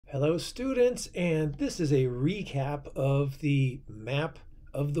Hello students, and this is a recap of the map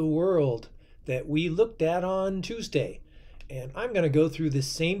of the world that we looked at on Tuesday. And I'm going to go through the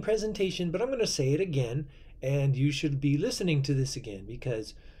same presentation, but I'm going to say it again, and you should be listening to this again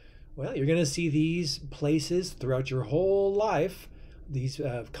because, well, you're going to see these places throughout your whole life, these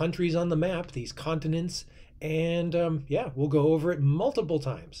countries on the map, these continents, and yeah, we'll go over it multiple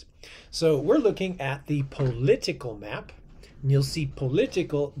times. So we're looking at the political map. And you'll see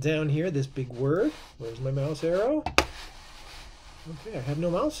political down here, this big word. Where's my mouse arrow? Okay, I have no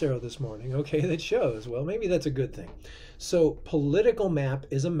mouse arrow this morning. Okay, that shows. Well, maybe that's a good thing. So political map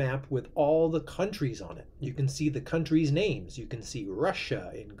is a map with all the countries on it. You can see the countries' names. You can see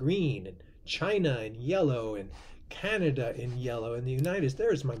Russia in green, and China in yellow, and Canada in yellow, and the United States,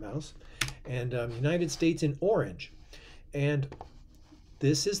 there's my mouse, and United States in orange. And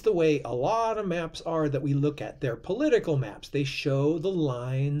this is the way a lot of maps are that we look at. They're political maps. They show the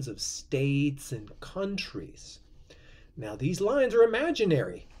lines of states and countries. Now, these lines are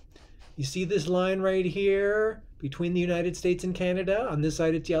imaginary. You see this line right here between the United States and Canada? On this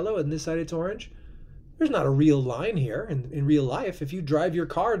side it's yellow, and this side it's orange. There's not a real line here in real life. If you drive your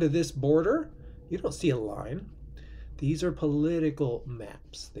car to this border, you don't see a line. These are political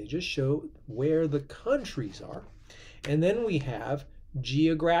maps. They just show where the countries are. And then we have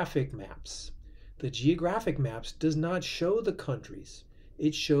geographic maps. The geographic maps does not show the countries.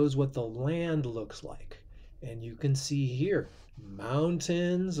 It shows what the land looks like. And you can see here,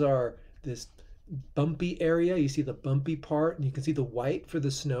 mountains are this bumpy area. You see the bumpy part, and you can see the white for the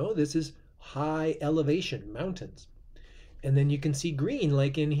snow. This is high elevation mountains. And then you can see green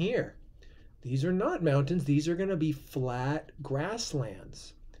like in here. These are not mountains. These are going to be flat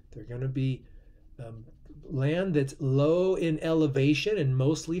grasslands. They're going to be land that's low in elevation and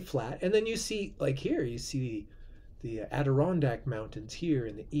mostly flat. And then you see, like here, you see the Adirondack Mountains here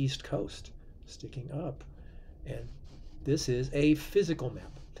in the East Coast sticking up. And this is a physical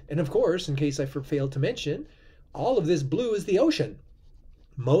map. And of course, in case I failed to mention, all of this blue is the ocean.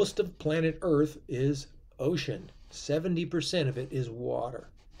 Most of planet Earth is ocean. 70% of it is water.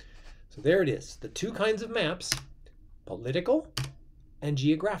 So there it is, the two kinds of maps, political and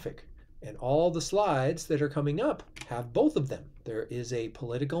geographic. And all the slides that are coming up have both of them. There is a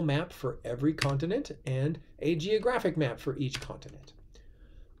political map for every continent and a geographic map for each continent.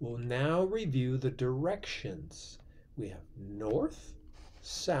 We'll now review the directions. We have north,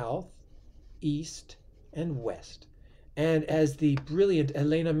 south, east, and west. And as the brilliant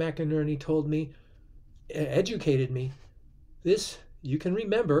Elena McInerney told me, educated me, this you can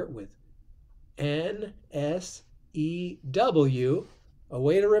remember with NSEW. A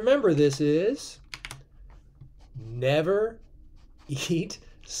way to remember this is never eat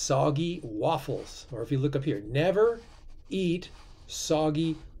soggy waffles. Or if you look up here, never eat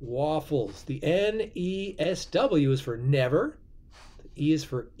soggy waffles. The NESW is for never, the E is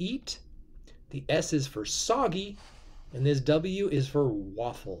for eat, the S is for soggy, and this W is for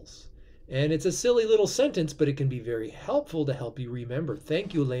waffles. And it's a silly little sentence, but it can be very helpful to help you remember.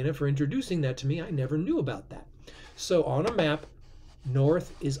 Thank you, Elena, for introducing that to me. I never knew about that. So on a map,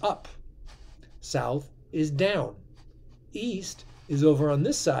 north is up, south is down, east is over on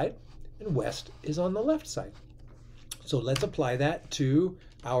this side, and west is on the left side. So let's apply that to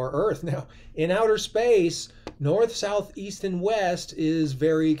our Earth. Now, in outer space, north, south, east, and west is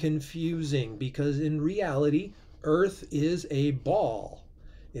very confusing because in reality, Earth is a ball.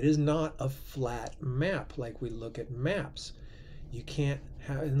 It is not a flat map like we look at maps. You can't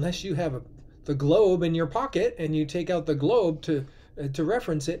have, unless you have the globe in your pocket and you take out the globe to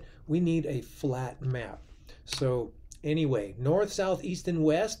reference it, we need a flat map. So anyway, north, south, east, and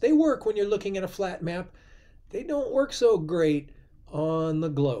west, they work when you're looking at a flat map. They don't work so great on the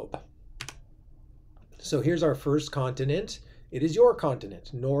globe. So here's our first continent. It is your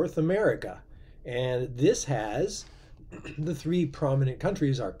continent, North America. And this has the three prominent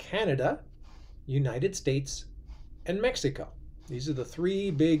countries are Canada, United States, and Mexico. These are the three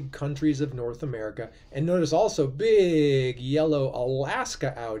big countries of North America. And notice also big yellow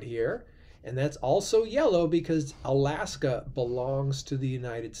Alaska out here. And that's also yellow because Alaska belongs to the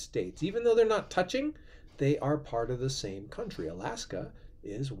United States. Even though they're not touching, they are part of the same country. Alaska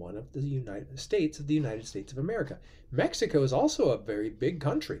is one of the United States of the United States of America. Mexico is also a very big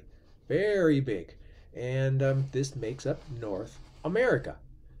country, very big. And this makes up North America.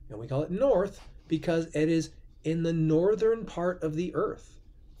 And we call it North because it is in the northern part of the Earth,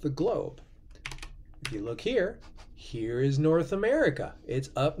 the globe. If you look here, here is North America. It's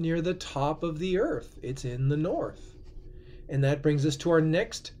up near the top of the Earth. It's in the north. And that brings us to our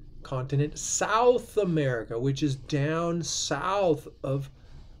next continent, South America, which is down south of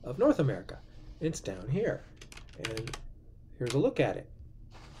of North America. It's down here. And here's a look at it.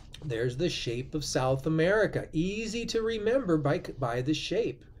 There's the shape of South America. Easy to remember by the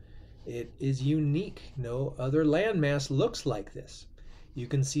shape. It is unique. No other landmass looks like this. You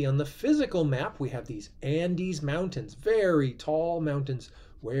can see on the physical map we have these Andes Mountains, very tall mountains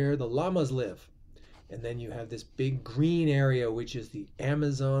where the llamas live. And then you have this big green area, which is the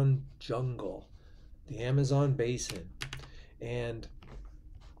Amazon jungle, the Amazon basin. And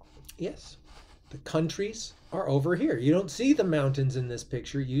yes, the countries are over here. You don't see the mountains in this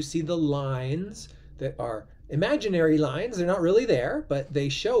picture. You see the lines that are imaginary lines. They're not really there, but they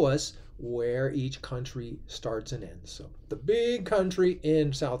show us where each country starts and ends. So the big country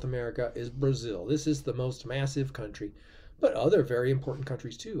in South America is Brazil. This is the most massive country, but other very important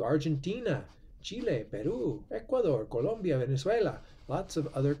countries too. Argentina, Chile, Peru, Ecuador, Colombia, Venezuela, lots of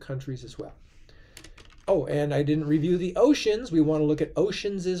other countries as well. Oh, and I didn't review the oceans. We want to look at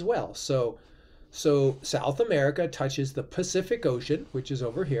oceans as well. So South America touches the Pacific Ocean, which is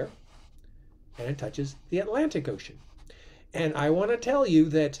over here, and it touches the Atlantic Ocean. And I want to tell you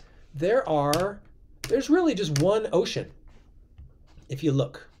that there's really just one ocean. If you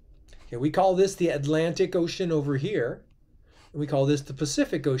look, here we call this the Atlantic Ocean over here, and we call this the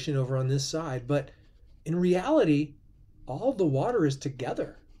Pacific Ocean over on this side. But in reality, all the water is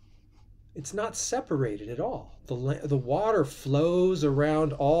together. It's not separated at all. The water flows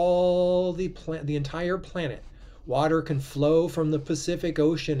around all the entire planet. Water can flow from the Pacific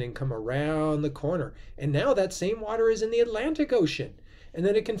Ocean and come around the corner. And now that same water is in the Atlantic Ocean. And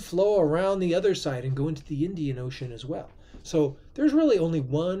then it can flow around the other side and go into the Indian Ocean as well. So there's really only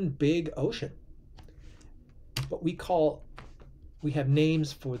one big ocean. But we have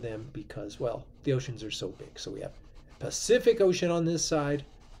names for them because, well, the oceans are so big. So we have Pacific Ocean on this side,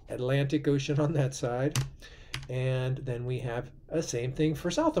 Atlantic Ocean on that side, and then we have a same thing for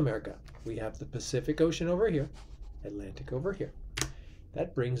South America. We have the Pacific Ocean over here, Atlantic over here.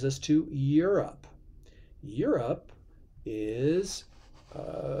 That brings us to Europe. Europe is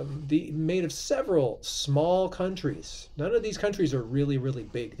made of several small countries. None of these countries are really, really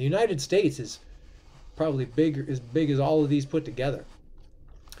big. The United States is probably as big as all of these put together.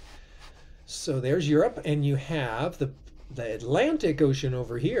 So there's Europe, and you have the Atlantic Ocean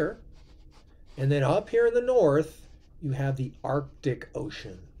over here, and then up here in the north you have the Arctic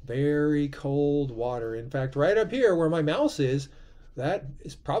Ocean. Very cold water. In fact, right up here where my mouse is, that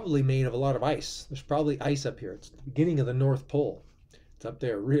is probably made of a lot of ice. There's probably ice up here. It's the beginning of the North Pole. It's up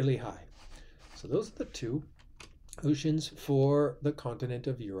there really high. So those are the two oceans for the continent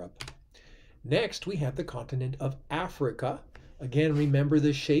of Europe. Next, we have the continent of Africa. Again, remember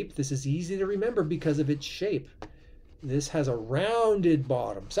the shape. This is easy to remember because of its shape. This has a rounded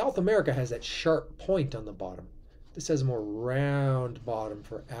bottom. South America has that sharp point on the bottom. This has a more round bottom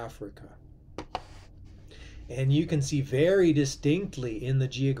for Africa. And you can see very distinctly in the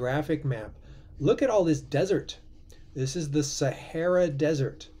geographic map. Look at all this desert. This is the Sahara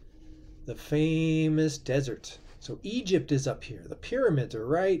Desert, the famous desert. So Egypt is up here. The pyramids are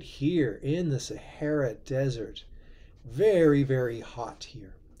right here in the Sahara Desert. Very, very hot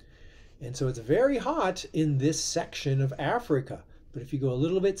here. And so it's very hot in this section of Africa. But if you go a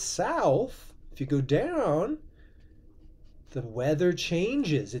little bit south, if you go down, the weather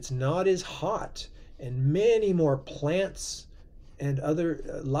changes. It's not as hot. And many more plants and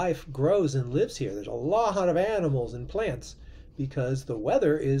other life grows and lives here. There's a lot of animals and plants because the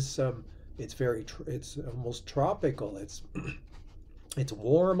weather is it's almost tropical. It's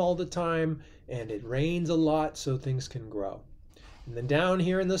warm all the time and it rains a lot, so things can grow. And then down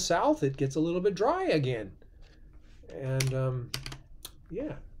here in the south, it gets a little bit dry again. And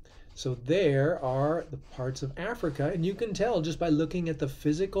yeah, so there are the parts of Africa, and you can tell just by looking at the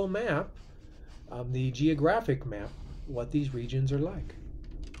physical map, the geographic map, what these regions are like.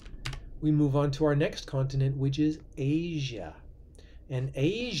 We move on to our next continent, which is Asia. And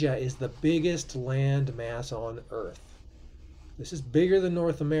Asia is the biggest land mass on Earth. This is bigger than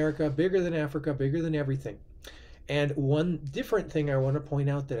North America, bigger than Africa, bigger than everything. And one different thing I want to point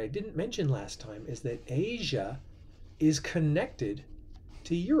out that I didn't mention last time is that Asia is connected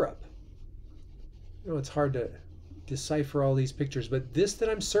to Europe. You know, it's hard to decipher all these pictures, but this that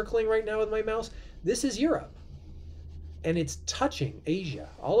I'm circling right now with my mouse, this is Europe. And it's touching Asia.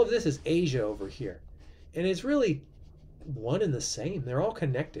 All of this is Asia over here. And it's really one and the same. They're all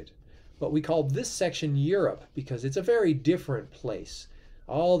connected. But we call this section Europe because it's a very different place.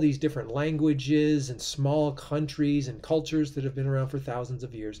 All these different languages and small countries and cultures that have been around for thousands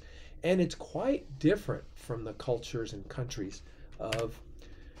of years. And it's quite different from the cultures and countries of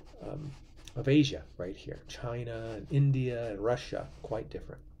Asia right here. China and India and Russia, quite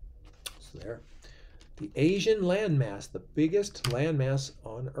different. there. The Asian landmass, the biggest landmass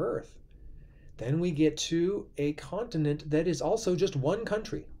on Earth. Then we get to a continent that is also just one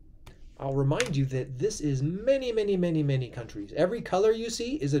country. I'll remind you that this is many, many, many, many countries. Every color you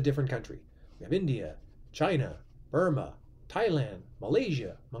see is a different country. We have India, China, Burma, Thailand,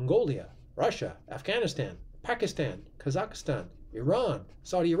 Malaysia, Mongolia, Russia, Afghanistan, Pakistan, Kazakhstan, Iran,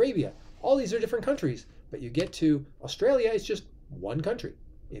 Saudi Arabia. All these are different countries, but you get to Australia, it's just one country.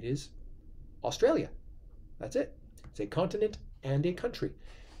 It is Australia. That's it. It's a continent and a country.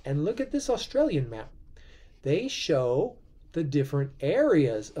 And look at this Australian map. They show the different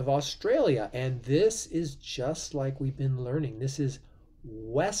areas of Australia, and this is just like we've been learning. This is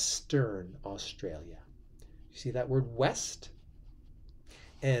Western Australia. You see that word west?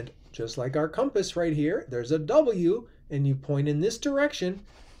 And just like our compass right here, there's a W, and you point in this direction.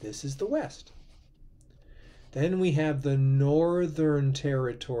 This is the west. Then we have the Northern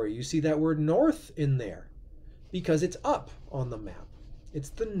Territory. You see that word north in there because it's up on the map. It's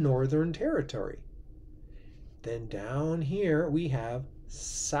the Northern Territory. Then down here we have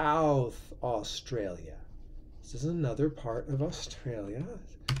South Australia. This is another part of Australia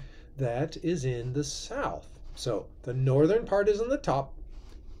that is in the south. So the northern part is on the top,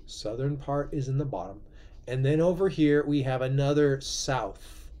 southern part is in the bottom. And then over here we have another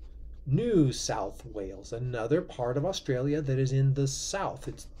south, New South Wales, another part of Australia that is in the south.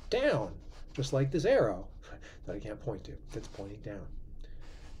 It's down, just like this arrow that I can't point to. It's pointing down.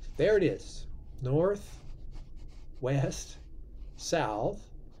 There it is, north, west, south,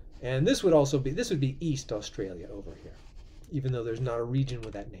 and this would be East Australia over here, even though there's not a region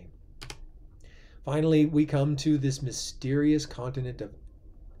with that name. Finally, we come to this mysterious continent of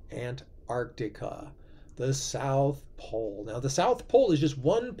Antarctica, the South Pole. Now, the South Pole is just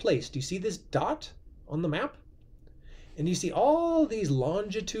one place. Do you see this dot on the map? And you see all these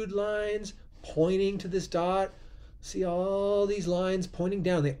longitude lines pointing to this dot. See all these lines pointing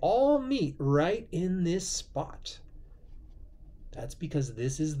down. They all meet right in this spot. That's because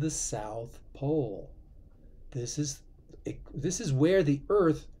this is the South Pole. This is where the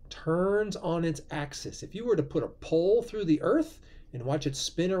Earth turns on its axis. If you were to put a pole through the Earth and watch it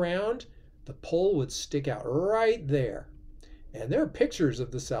spin around, the pole would stick out right there. And there are pictures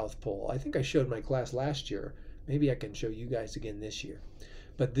of the South Pole. I think I showed my class last year. Maybe I can show you guys again this year.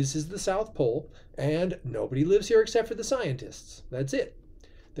 But this is the South Pole, and nobody lives here except for the scientists. That's it.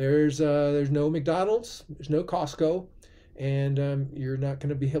 There's no McDonald's, there's no Costco, and you're not going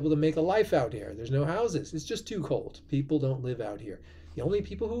to be able to make a life out here. There's no houses. It's just too cold. People don't live out here. The only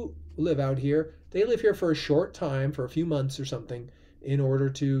people who live out here, they live here for a short time, for a few months or something, in order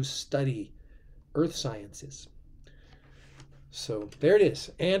to study earth sciences. So there it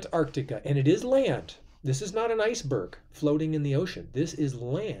is, Antarctica, and it is land. This is not an iceberg floating in the ocean. This is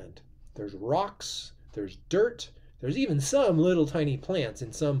land. There's rocks, there's dirt, there's even some little tiny plants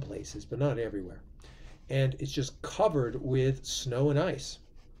in some places, but not everywhere. And it's just covered with snow and ice.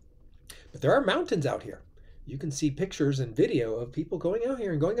 But there are mountains out here. You can see pictures and video of people going out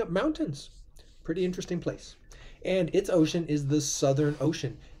here and going up mountains. Pretty interesting place. And its ocean is the Southern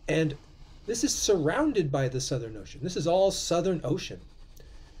Ocean. And this is surrounded by the Southern Ocean. This is all Southern Ocean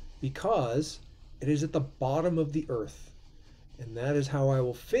because it is at the bottom of the Earth. And that is how I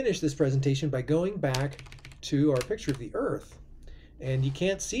will finish this presentation, by going back to our picture of the Earth. And you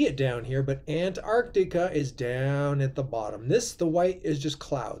can't see it down here, but Antarctica is down at the bottom. The white is just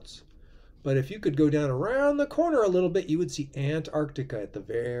clouds. But if you could go down around the corner a little bit, you would see Antarctica at the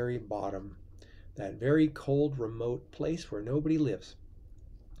very bottom. That very cold, remote place where nobody lives.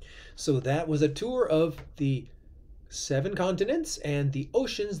 So that was a tour of the 7 continents and the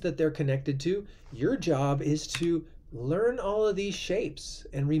oceans that they're connected to. Your job is to learn all of these shapes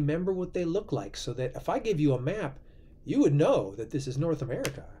and remember what they look like, so that if I give you a map, you would know that this is North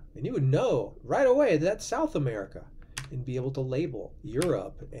America, and you would know right away that that's South America, and be able to label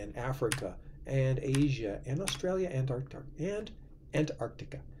Europe and Africa and Asia and Australia and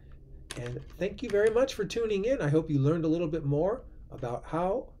Antarctica. And thank you very much for tuning in. I hope you learned a little bit more about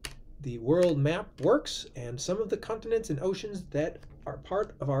how the world map works and some of the continents and oceans that are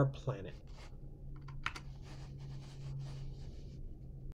part of our planet.